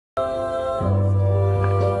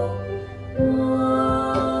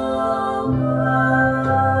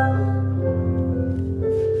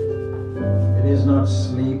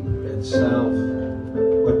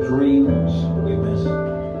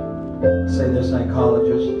the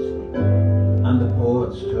psychologists and the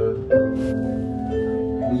poets too.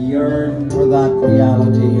 We yearn for that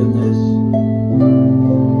reality in this.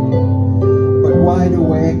 But wide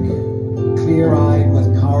awake, clear-eyed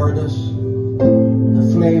with cowardice,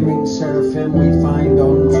 the flaming seraphim we find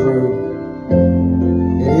untrue.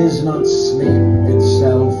 It is not sleep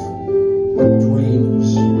itself, but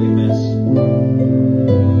dreams we miss.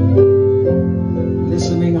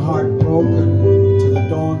 Listening heartbroken to the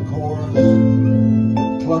dawn chorus,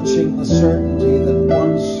 clutching the certainty that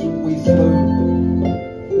once we flew.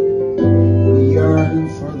 We yearn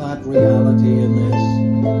for that reality in this.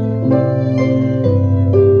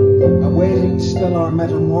 Awaiting still our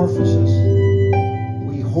metamorphosis,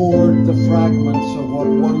 we hoard the fragments of what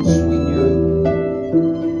once